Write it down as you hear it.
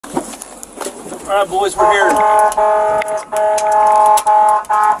Alright boys, we're here.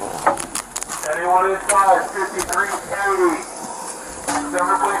 Anyone inside, 5380.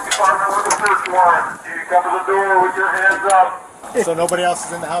 Denver Police Department with a search warrant. You come to the door with your hands up. So nobody else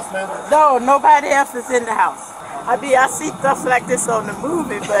is in the house, man? No, nobody else is in the house. I see stuff like this on the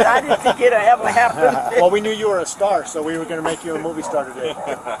movie, but I didn't think it'll ever happen. Well, we knew you were a star, so we were going to make you a movie star today.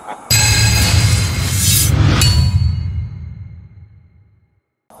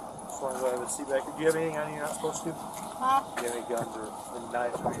 As long as I have a seat back. Do you have anything on you not supposed to? Huh? Do you have any guns or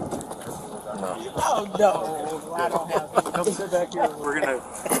knives or anything? No. Oh, no. I don't have any. Come sit back here. We're going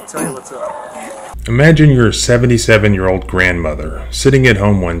to tell you what's up. Imagine you're a 77-year-old grandmother sitting at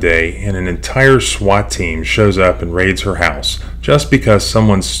home one day and an entire SWAT team shows up and raids her house just because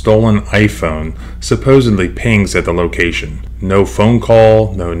someone's stolen iPhone supposedly pings at the location. No phone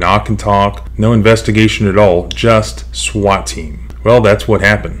call, no knock and talk, no investigation at all, just SWAT team. Well, that's what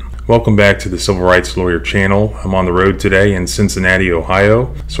happened. Welcome back to the Civil Rights Lawyer channel. I'm on the road today in Cincinnati,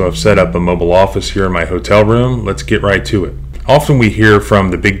 Ohio, so I've set up a mobile office here in my hotel room. Let's get right to it. Often we hear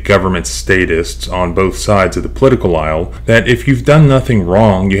from the big government statists on both sides of the political aisle that if you've done nothing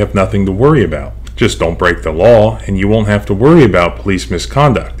wrong, you have nothing to worry about. Just don't break the law and you won't have to worry about police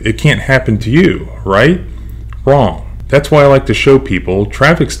misconduct. It can't happen to you, right? Wrong. That's why I like to show people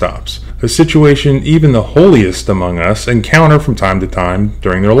traffic stops, a situation even the holiest among us encounter from time to time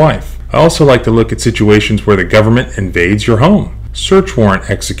during their life. I also like to look at situations where the government invades your home. Search warrant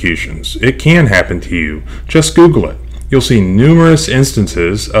executions. It can happen to you. Just Google it. You'll see numerous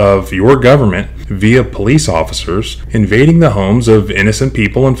instances of your government, via police officers, invading the homes of innocent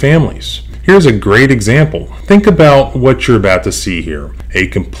people and families. Here's a great example. Think about what you're about to see here. A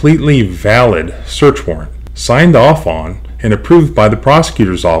completely valid search warrant, signed off on and approved by the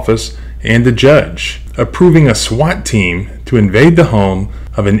prosecutor's office and the judge, approving a SWAT team to invade the home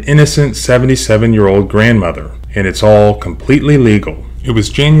of an innocent 77-year-old grandmother. And it's all completely legal. It was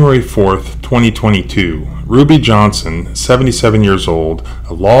January 4th, 2022. Ruby Johnson, 77 years old,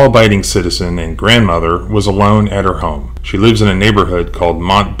 a law-abiding citizen and grandmother, was alone at her home. She lives in a neighborhood called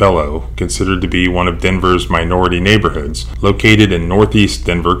Montbello, considered to be one of Denver's minority neighborhoods, located in northeast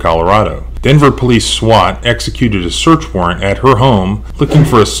Denver, Colorado. Denver Police SWAT executed a search warrant at her home looking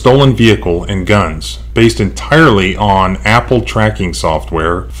for a stolen vehicle and guns, based entirely on Apple tracking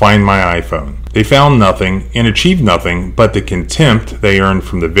software, Find My iPhone. They found nothing and achieved nothing but the contempt they earned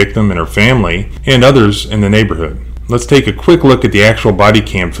from the victim and her family and others in the neighborhood. Let's take a quick look at the actual body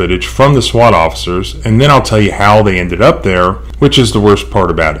cam footage from the SWAT officers, and then I'll tell you how they ended up there, which is the worst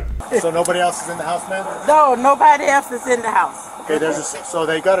part about it. So nobody else is in the house, man? No, nobody else is in the house. Okay, so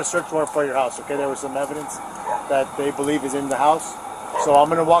they got a search warrant for your house, okay? There was some evidence that they believe is in the house. So I'm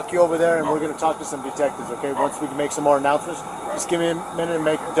going to walk you over there and we're going to talk to some detectives, okay? Once we can make some more announcements, just give me a minute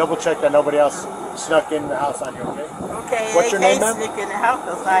and double check that nobody else snuck in the house on you, okay? Okay, what's your name, ma'am? They can't sneak in the house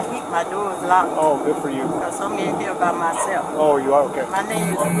because I heat my door is locked. Oh, good for you. Because I'm in here by myself. Oh, you are? Okay. My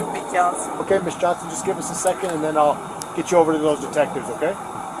name is Ruby Johnson. Okay, Miss Johnson, just give us a second and then I'll get you over to those detectives, okay?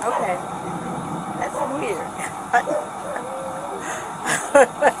 Okay. That's weird.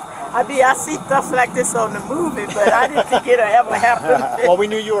 I see stuff like this on the movie, but I didn't think it'll ever happen. Well, we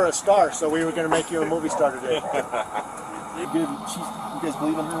knew you were a star, so we were going to make you a movie star today. You good? You guys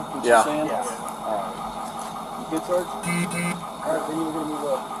believe in her? What Yeah. she's saying? Yes. Alright. You good, Sarge? Alright, then you're going to move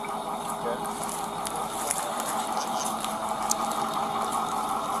up. Okay.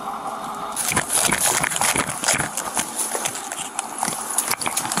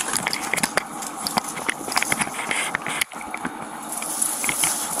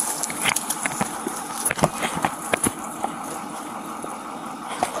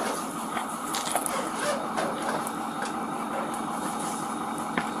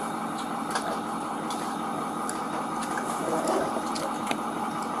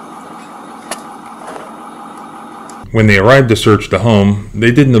 When they arrived to search the home, they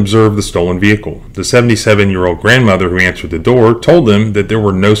didn't observe the stolen vehicle. The 77-year-old grandmother who answered the door told them that there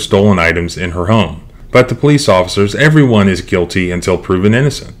were no stolen items in her home. But to police officers, everyone is guilty until proven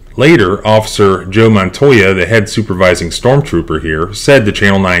innocent. Later, Officer Joe Montoya, the head supervising stormtrooper here, said to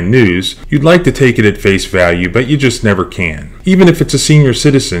Channel 9 News, "You'd like to take it at face value, but you just never can. Even if it's a senior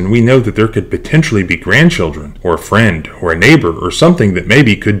citizen, we know that there could potentially be grandchildren, or a friend, or a neighbor, or something that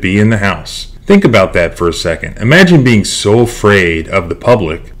maybe could be in the house." Think about that for a second. Imagine being so afraid of the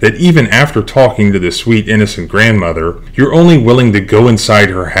public that even after talking to the sweet innocent grandmother, you're only willing to go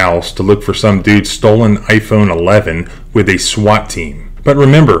inside her house to look for some dude's stolen iPhone 11 with a SWAT team. But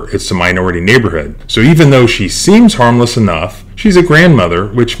remember, it's a minority neighborhood, so even though she seems harmless enough, she's a grandmother,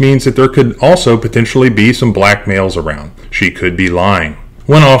 which means that there could also potentially be some black males around. She could be lying.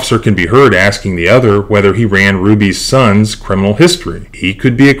 One officer can be heard asking the other whether he ran Ruby's son's criminal history. He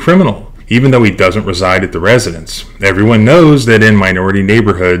could be a criminal, even though he doesn't reside at the residence. Everyone knows that in minority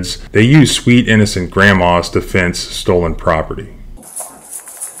neighborhoods, they use sweet, innocent grandmas to fence stolen property.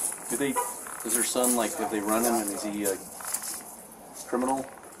 Is their son, like, if they run him, and is he a criminal?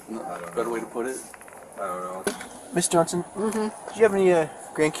 Better way to put it? I don't know. Miss Johnson, did you have any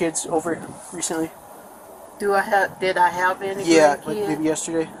grandkids over recently? Did I have any Yeah, grandkids? like maybe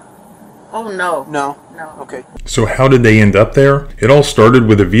yesterday? Oh, no. No? No. Okay. So how did they end up there? It all started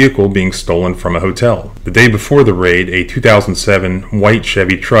with a vehicle being stolen from a hotel. The day before the raid, a 2007 white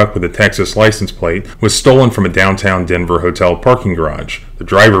Chevy truck with a Texas license plate was stolen from a downtown Denver hotel parking garage. The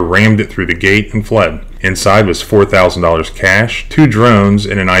driver rammed it through the gate and fled. Inside was $4,000 cash, 2 drones,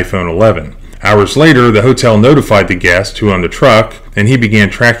 and an iPhone 11. Hours later, the hotel notified the guest who owned the truck, and he began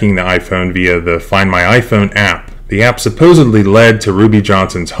tracking the iPhone via the Find My iPhone app. The app supposedly led to Ruby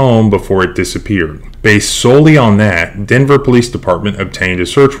Johnson's home before it disappeared. Based solely on that, Denver Police Department obtained a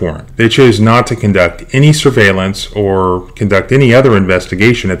search warrant. They chose not to conduct any surveillance or conduct any other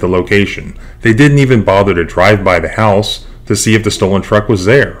investigation at the location. They didn't even bother to drive by the house to see if the stolen truck was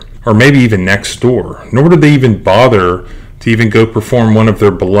there, or maybe even next door. Nor did they even bother to even go perform one of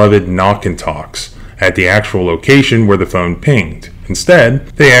their beloved knock and talks at the actual location where the phone pinged. Instead,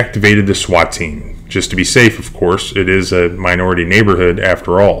 they activated the SWAT team. Just to be safe, of course, it is a minority neighborhood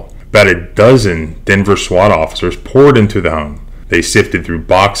after all. About a dozen Denver SWAT officers poured into the home. They sifted through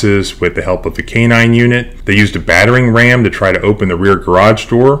boxes with the help of the canine unit. They used a battering ram to try to open the rear garage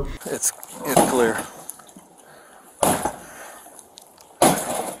door. It's clear.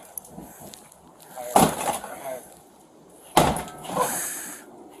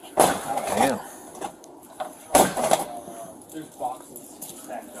 Damn. There's boxes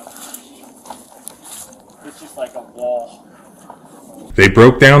stacked up. It's just like a wall. They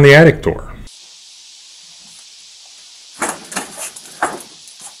broke down the attic door.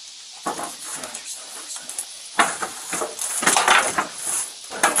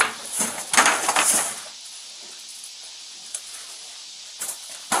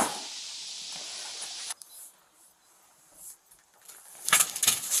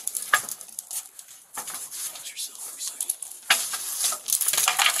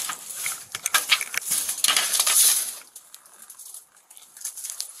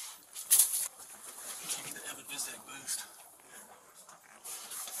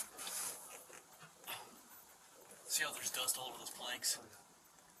 See how there's dust all over those planks?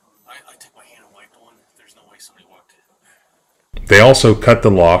 I took my hand and wiped one. There's no way somebody walked it. They also cut the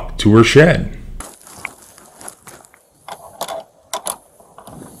lock to her shed.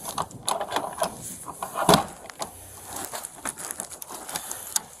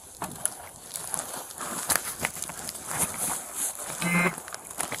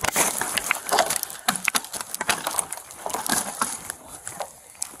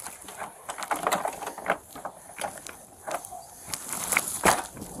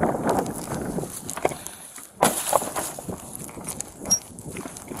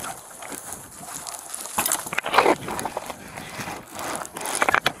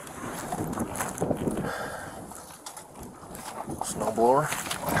 Snowblower.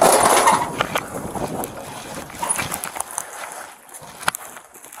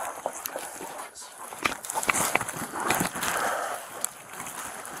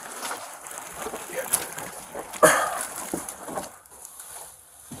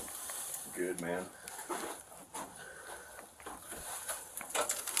 Good, man.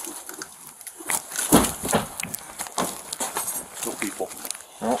 No people.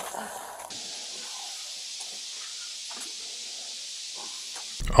 No.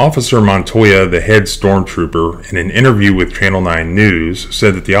 Officer Montoya, the head stormtrooper, in an interview with Channel 9 News,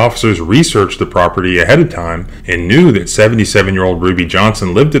 said that the officers researched the property ahead of time and knew that 77-year-old Ruby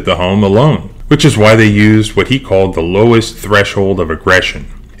Johnson lived at the home alone, which is why they used what he called the lowest threshold of aggression.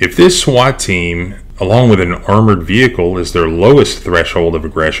 If this SWAT team, along with an armored vehicle, is their lowest threshold of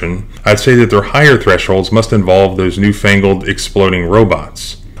aggression, I'd say that their higher thresholds must involve those newfangled exploding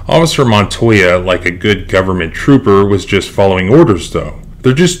robots. Officer Montoya, like a good government trooper, was just following orders though.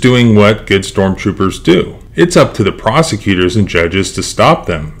 They're just doing what good stormtroopers do. It's up to the prosecutors and judges to stop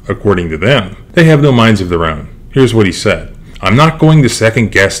them, according to them. They have no minds of their own. Here's what he said. "I'm not going to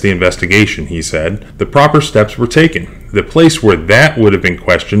second guess the investigation," he said. "The proper steps were taken. The place where that would have been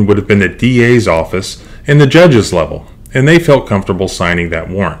questioned would have been the DA's office and the judge's level, and they felt comfortable signing that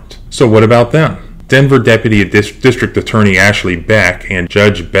warrant. So what about them?" Denver Deputy District Attorney Ashley Beck and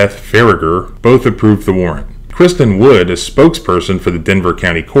Judge Beth Farragher both approved the warrant. Kristen Wood, a spokesperson for the Denver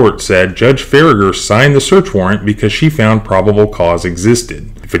County Court, said Judge Farragher signed the search warrant because she found probable cause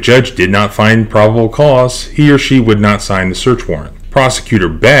existed. If a judge did not find probable cause, he or she would not sign the search warrant. Prosecutor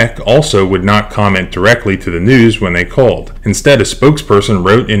Beck also would not comment directly to the news when they called. Instead, a spokesperson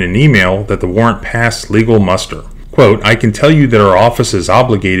wrote in an email that the warrant passed legal muster. Quote, I can tell you that our office is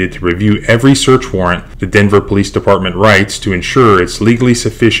obligated to review every search warrant the Denver Police Department writes to ensure it's legally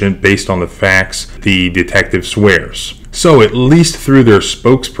sufficient based on the facts the detective swears. So, at least through their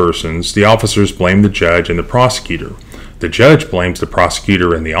spokespersons, the officers blame the judge and the prosecutor. The judge blames the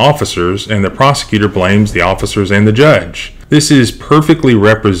prosecutor and the officers, and the prosecutor blames the officers and the judge. This is perfectly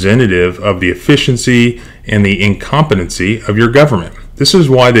representative of the efficiency and the incompetency of your government. This is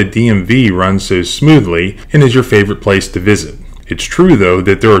why the DMV runs so smoothly and is your favorite place to visit. It's true, though,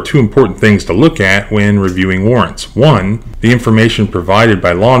 that there are two important things to look at when reviewing warrants. One, the information provided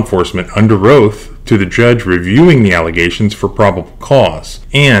by law enforcement under oath to the judge reviewing the allegations for probable cause.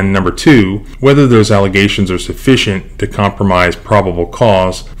 And number two, whether those allegations are sufficient to compromise probable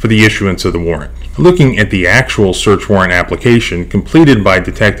cause for the issuance of the warrant. Looking at the actual search warrant application completed by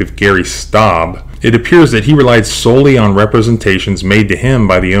Detective Gary Staub, it appears that he relied solely on representations made to him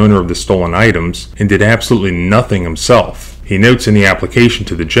by the owner of the stolen items and did absolutely nothing himself. He notes in the application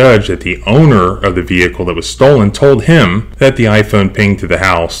to the judge that the owner of the vehicle that was stolen told him that the iPhone pinged to the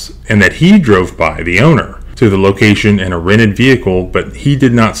house and that he drove by the owner to the location in a rented vehicle, but he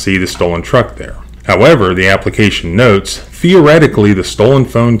did not see the stolen truck there. However, the application notes, theoretically the stolen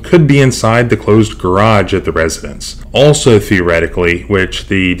phone could be inside the closed garage at the residence. Also theoretically, which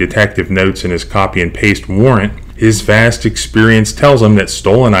the detective notes in his copy and paste warrant, his vast experience tells him that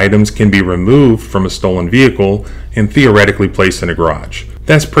stolen items can be removed from a stolen vehicle and theoretically placed in a garage.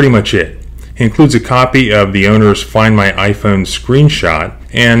 That's pretty much it. He includes a copy of the owner's Find My iPhone screenshot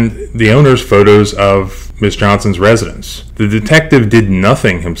and the owner's photos of Ms. Johnson's residence. The detective did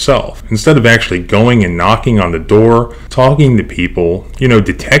nothing himself. Instead of actually going and knocking on the door, talking to people,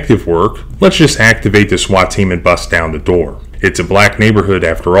 detective work, let's just activate the SWAT team and bust down the door. It's a black neighborhood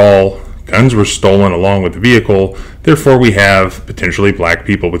after all. Guns were stolen along with the vehicle, therefore we have potentially black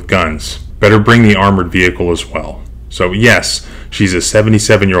people with guns. Better bring the armored vehicle as well. So yes, she's a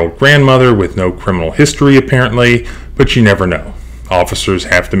 77-year-old grandmother with no criminal history apparently, but you never know. Officers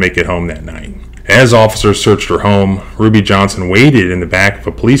have to make it home that night. As officers searched her home, Ruby Johnson waited in the back of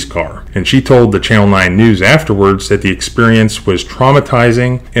a police car, and she told the Channel 9 News afterwards that the experience was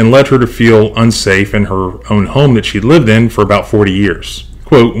traumatizing and led her to feel unsafe in her own home that she'd lived in for about 40 years.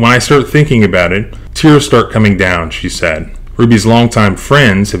 Quote, when I start thinking about it, tears start coming down, she said. Ruby's longtime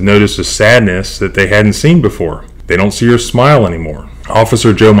friends have noticed a sadness that they hadn't seen before. They don't see her smile anymore.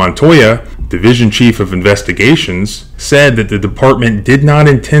 Officer Joe Montoya, Division Chief of Investigations, said that the department did not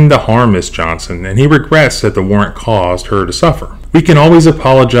intend to harm Ms. Johnson, and he regrets that the warrant caused her to suffer. We can always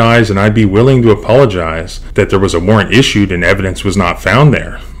apologize, and I'd be willing to apologize that there was a warrant issued and evidence was not found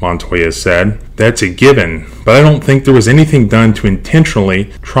there, Montoya said. That's a given, but I don't think there was anything done to intentionally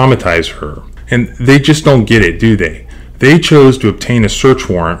traumatize her. And they just don't get it, do they? They chose to obtain a search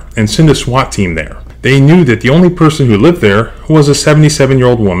warrant and send a SWAT team there. They knew that the only person who lived there was a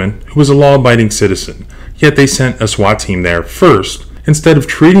 77-year-old woman who was a law-abiding citizen, yet they sent a SWAT team there first, instead of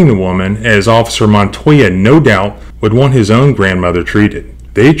treating the woman as Officer Montoya no doubt would want his own grandmother treated.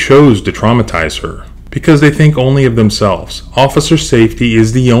 They chose to traumatize her because they think only of themselves. Officer safety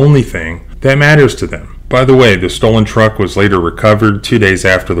is the only thing that matters to them. By the way, the stolen truck was later recovered 2 days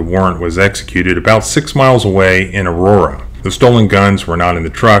after the warrant was executed about 6 miles away in Aurora. The stolen guns were not in the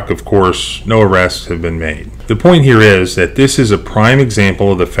truck, of course, no arrests have been made. The point here is that this is a prime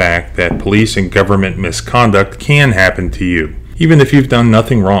example of the fact that police and government misconduct can happen to you, even if you've done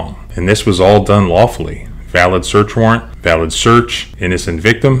nothing wrong. And this was all done lawfully. Valid search warrant, valid search, innocent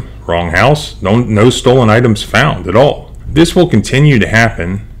victim, wrong house, no stolen items found at all. This will continue to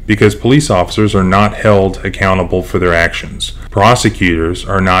happen because police officers are not held accountable for their actions. Prosecutors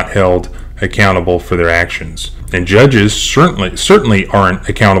are not held accountable for their actions. And judges certainly aren't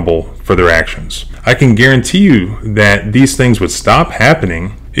accountable for their actions. I can guarantee you that these things would stop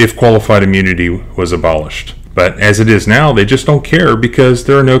happening if qualified immunity was abolished. But as it is now, they just don't care because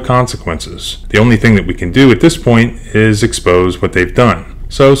there are no consequences. The only thing that we can do at this point is expose what they've done.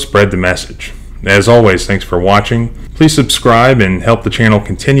 So spread the message. As always, thanks for watching. Please subscribe and help the channel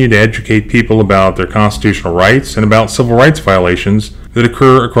continue to educate people about their constitutional rights and about civil rights violations that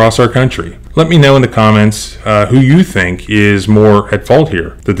occur across our country. Let me know in the comments who you think is more at fault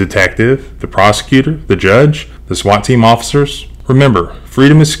here. The detective, the prosecutor, the judge, the SWAT team officers. Remember,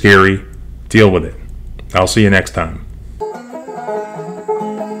 freedom is scary. Deal with it. I'll see you next time.